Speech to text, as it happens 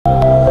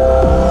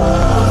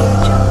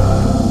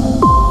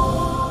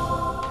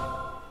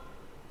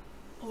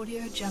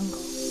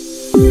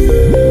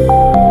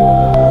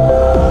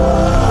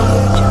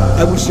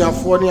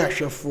abusuafoɔ ne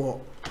ahwɛfoɔ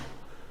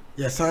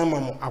yɛsan ma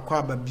mo akɔ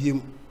aba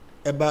biem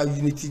eba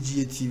Unity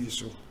GATV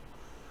so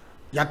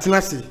yatena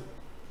se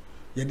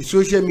yɛde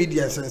social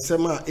media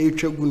sensem a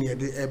etwa gu ne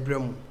yɛde ebrɛ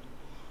mu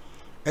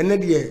ene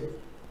de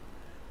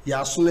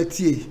yɛaso na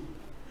tie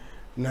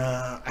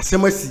na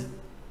asemasi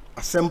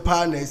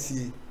asempa na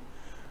asie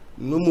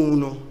no mu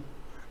no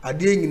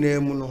ade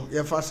nyina mu no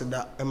yɛfa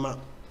seda ema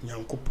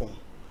nyankopɔn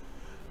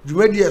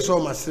dwumadi so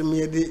masem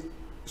yɛde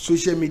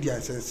social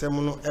media sensem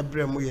no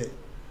ebrɛ mu yɛ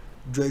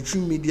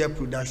Joytrue Media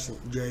Production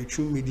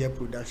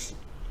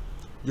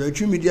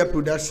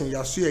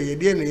yaso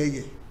yɛde na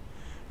yɛyɛ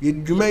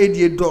yɛdwuma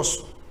yɛde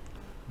dos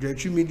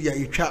Joytrue Media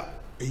yɛtwa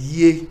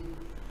ayie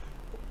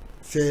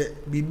se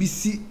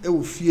BBC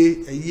ewo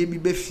fie ayie bi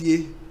be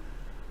fie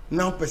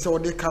na pese wo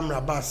de camera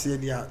ba se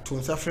dia to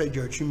nsa fra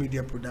Joytrue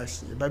Media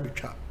Production e ba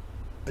betwa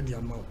e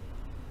amaw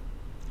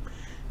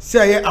se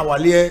aye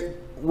awale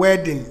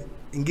wedding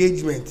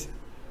engagement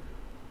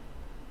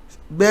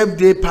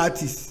birthday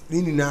parties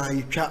ni na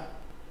yɛtwa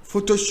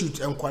photo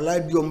shoot and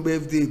quality on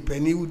birthday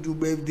penny would do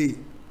birthday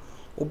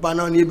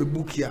obana na be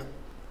book ya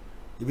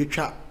e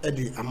betwa e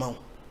de amaw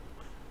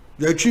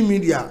Joytrue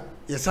Media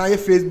yesaye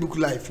Facebook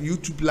live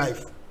YouTube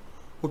live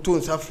oto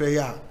nsa frɛ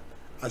ya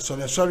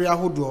asɔre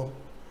ahodo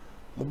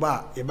mo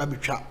ba ye ba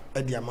betwa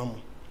e de amamo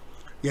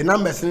ye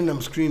numbers ni nam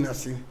screen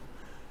ase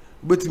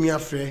betumi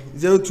afrɛ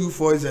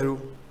 0240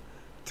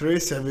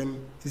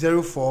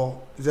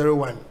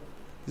 370401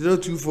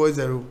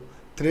 0240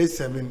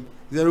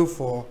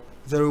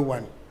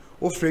 370401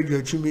 o frɛ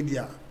Joytrue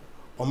Media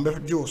on be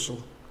de oso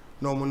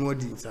na omo no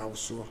odi nsa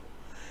oso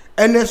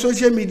ene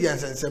social media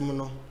sensem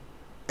no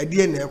e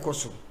de na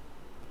ekoso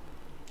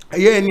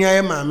aye ni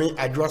aye maame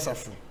Adwoa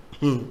Safo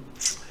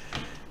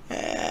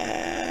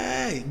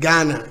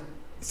Ghana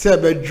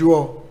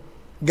sebedwo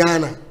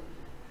Ghana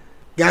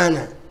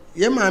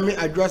ye maame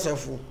Adwoa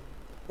Safo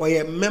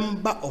oye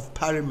member of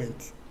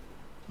parliament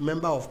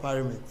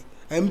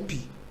MP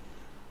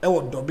e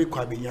wo dobe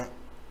kwabenya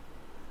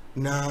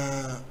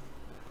na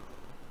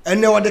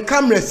ene wo de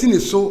camera sini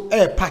so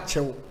e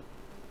pachew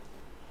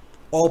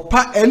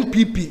opa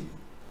NPP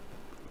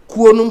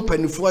kuo no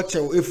mpanifo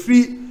achew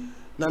efri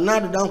na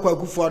nado danko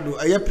Akufo-Addo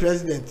aye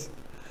president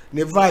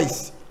ne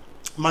vice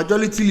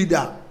majority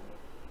leader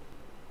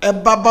e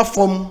baba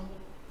from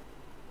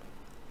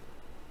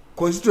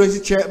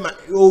constituency chairman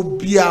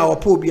obia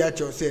opa obia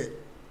chew say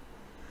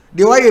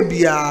de waye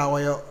bia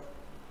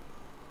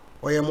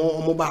oye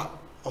mo ba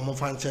omo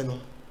fanche no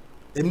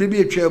emre bi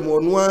etwa mu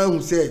ono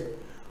ahu say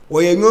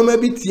oye nyoma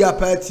bi tia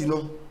party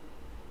no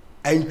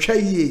antwa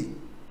yie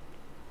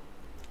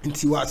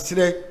nti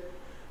wasre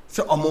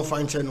se omo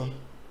fanche no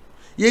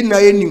ye na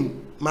yenim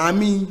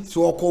maami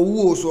so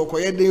okowo so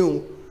okoyeden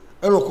o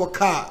enoko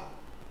ka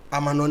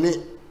amanone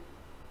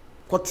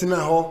kotena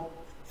ho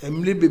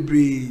emre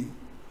bebre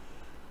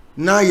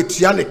na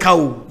yetua ne ka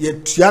o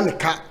yetua ne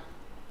ka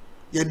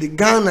ye de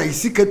Ghana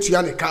isika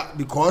tua ne ka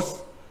because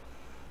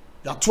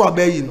ya to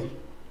abayi no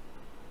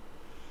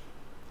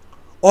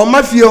o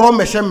ma fie ho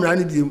mehye mra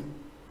ne dim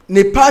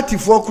ne party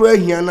for kura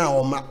hia na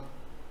o ma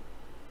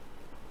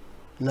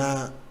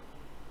na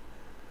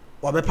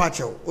wabe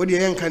pachew o de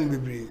yen kan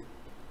bebre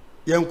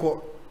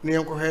yenko ne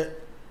yenko he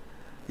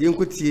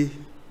yenko tie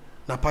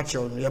na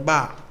pachew no ye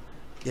ba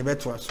ye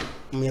beto aso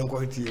mu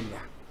yenko tie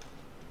mra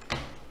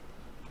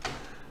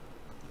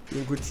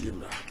yenko tie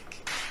mra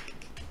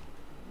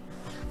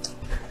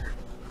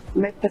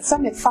me pesa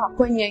me fa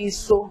kwanya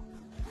iso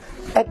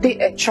e de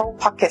e chow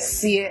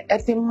pakese e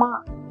de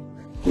ma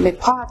me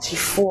party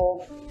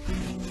for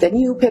the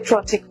New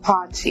Patriotic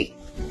Party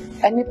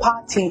any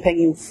party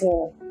paying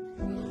for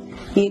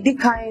ye di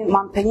kai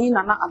mampanyi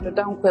na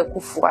adodanko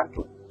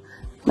Akufo-Addo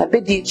na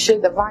bedi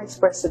the vice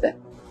president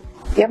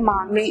ye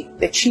maame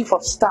the chief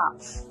of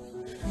staff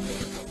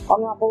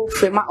Honorable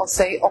Frema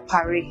Osei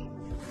Opare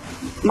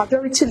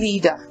majority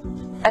leader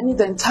and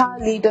the entire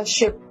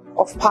leadership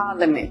of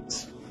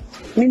parliament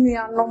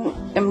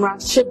Minianom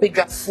emranche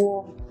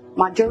bedwafo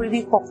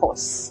majority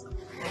caucus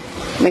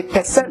me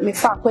pese me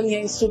fa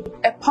kwanya so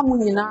epamu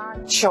nyina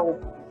chew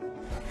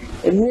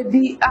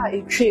emrebi a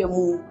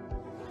etwemu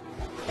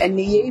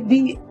eniye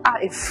bi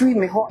a efri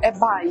me ho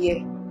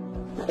ebaaye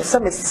ese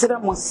me sira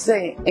mo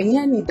se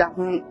enya ni da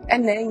ho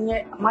ena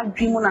enye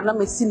madwimu na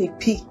mesi ne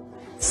pi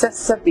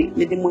sesebe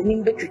me de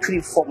monim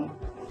betwitwi fom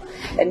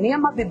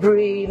eniama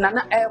bebre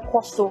na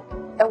ekoso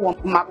ewo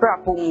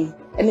mabrabom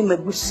ene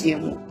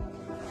mabusiemu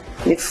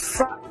ne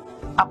fra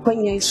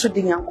akwanya so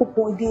de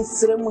nyankopon din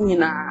sira mu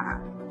nyina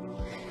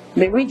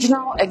the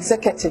regional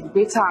executive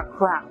Greater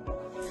Accra,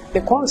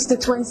 the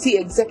constituency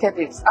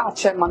executives are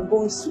Chairman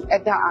Bonsu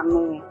Eda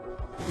Anu,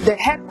 the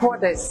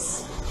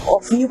headquarters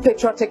of New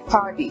Patriotic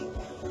Party,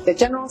 the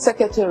General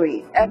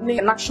Secretary, every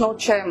National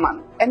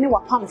Chairman, any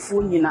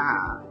Wapamfu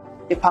Nina,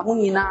 the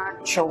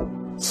Pamunina Cho,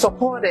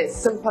 supporters,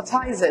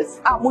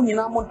 sympathizers,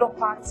 Amunina Modo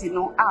Party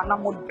no,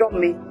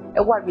 Namodomi,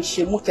 a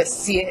Wabishi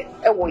Mutesie,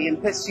 a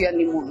Wayan Pesia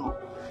Nimuno,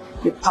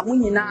 the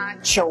Pamunina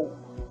Cho.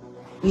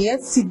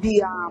 Yes,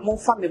 Sibia,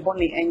 Monfa me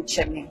boni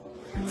enchemi.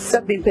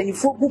 Sabi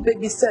mpanyinfo bu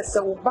baby says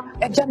wo ba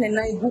eja ne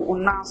nan gu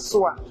ona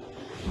so a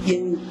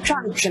yen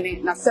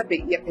twantwene na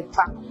sabi ye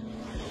pepa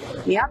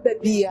ni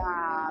ababia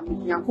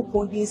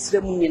Nyankopɔn din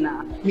srɛ mu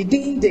nyina me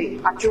din de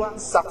Adwoa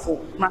Safo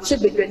na hye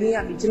bedwani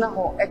a me gina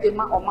ho e de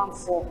ma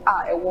ɔmanfo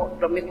a ɛwɔ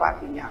dɔme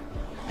paapenya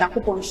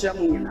Nyankopɔn srɛ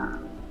mu nyina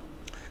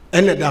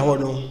ene da ho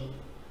no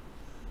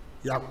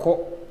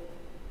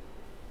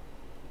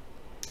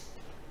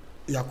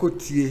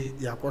yakotie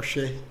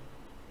yakohwe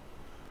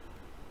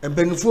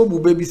empanifo bu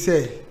baby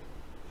se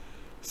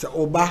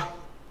oba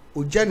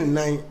ogya ne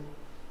nan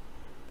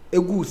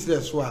egu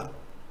srɛ so a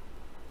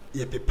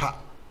ye pepa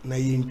na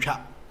yentwa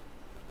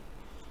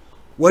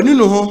wani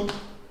no ho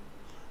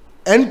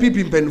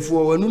NPP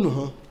mpanifo wani no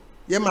ho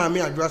ye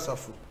maame Adwoa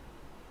Safo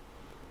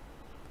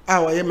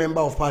a wa ye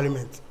member of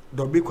parliament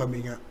dobi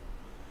kwamenya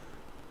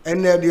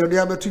ene de ode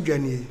abetu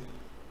dwane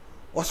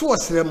oso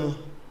wosrɛ mu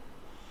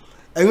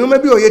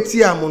enwema bi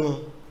oyeti am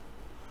no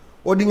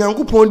odi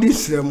Nyankopɔn di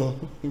srɛ mu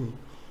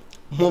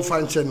mo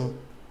fanche no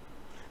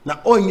na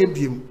onye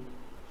biem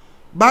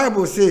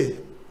Bible say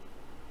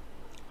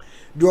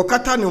de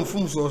okata ne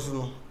mfum so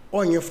no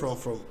onye from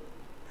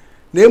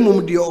na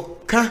emum de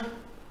oka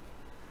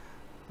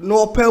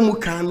no opamu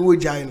kan no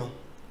ogyan no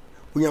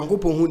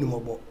Onyankopɔn hu ni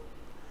mobo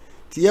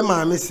ti ye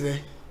maame srɛ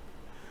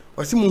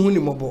osi mu hu ni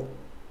mobo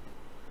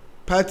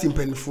party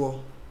mpanifo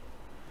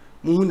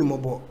mu hu ni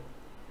mobo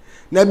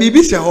na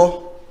bibi se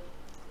ho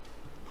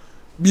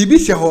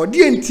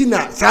die enti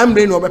na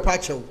samre no obepa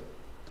chew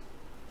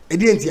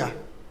edi enti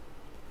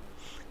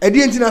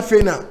na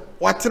fe na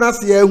watena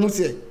se ya hu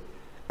se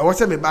e wo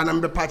se me ba na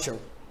mbepa chew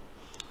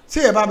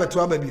se ye ba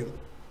beto ababio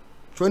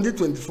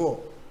 2024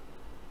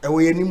 e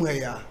wo yanim ha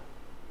ya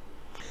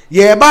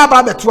ye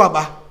ba beto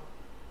aba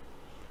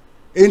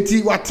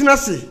enti watena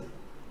se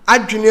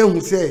adwene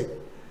hu se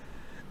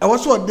e wo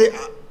so de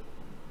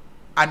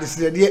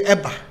adesrede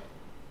eba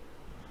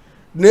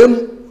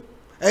nem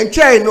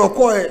enchai no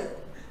ko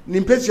ni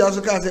mpesi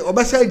aso ka se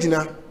obesa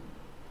gina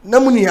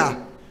namuni ha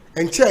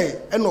enchai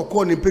eno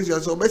ko ni mpesi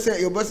aso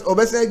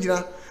obesa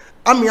gina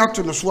ami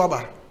ato no so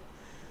aba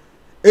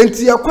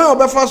enti yakwan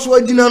obefa so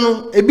agina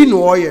no ebi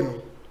no oye no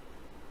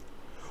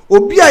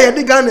obi a ye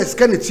de Ghana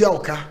ska ne tia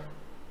oka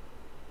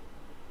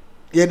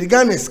ye de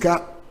Ghana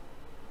ska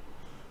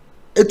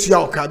etia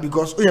oka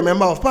because we are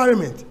member of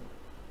parliament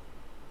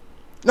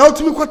now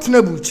to me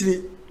kwatena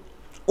buchire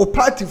o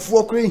party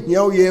for kre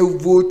hia o ye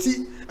vote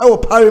e o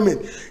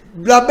parliament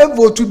bla be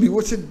vote bi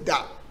wo se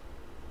da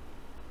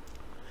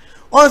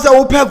on say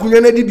wo pa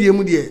kunya na di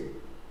biemu de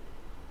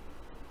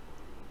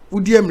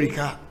udi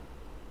America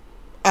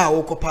a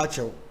wo ko pa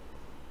chew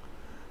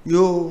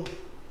yo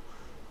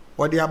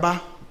wodi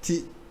aba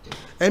ti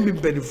embi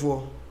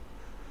bedifo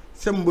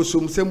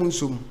sembosom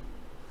semunsom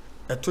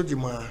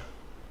etojima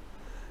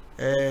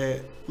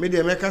me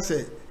de meka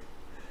se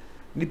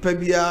nipa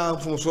bia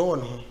fonso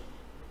won ho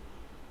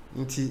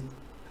nti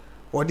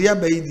wodi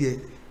abayi de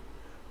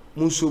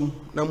munsom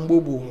na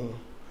mbobo ho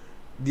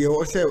de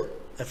wo se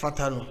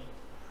efata no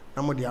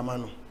na mo de ama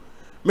no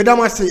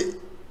medam ase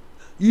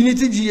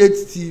Unity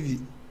G8 TV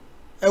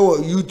ewo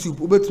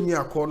YouTube obetumi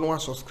akọ no wa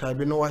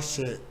subscribe no wa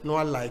share no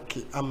wa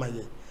like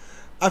amaye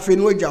afi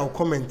no ja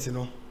comment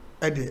no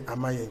e de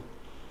amaye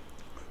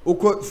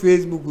oko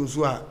Facebook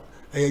nso a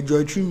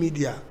Joytree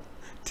Media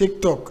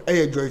TikTok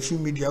Joytree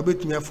Media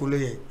obetumi follow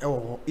ye ewo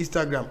ho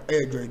Instagram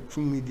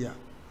Joytree Media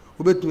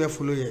obetumi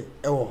follow ye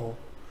ewo ho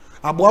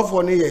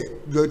aboafo ne ye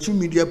Joytree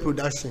Media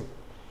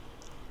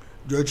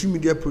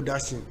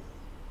Production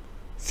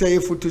say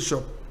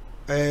Photoshop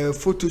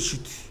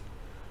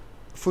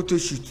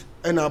photoshoot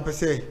and I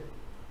say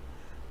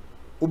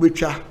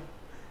obetwa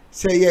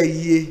say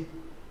ye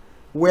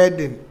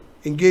wedding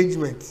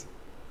engagement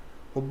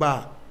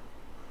oba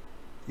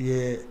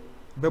ye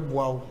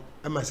beboa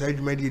e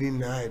massage made in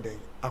na eden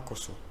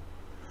akoso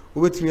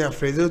obetumi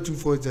afre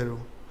 0240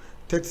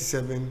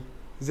 37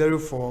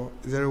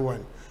 0401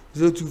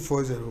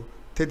 0240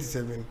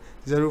 37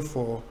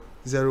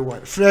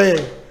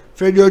 0401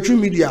 Fred Joytree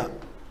Media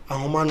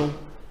ahoma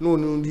no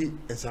ndi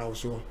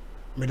esawso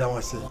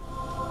medawase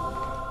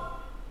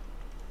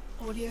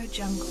Audio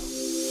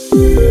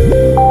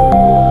Jungle.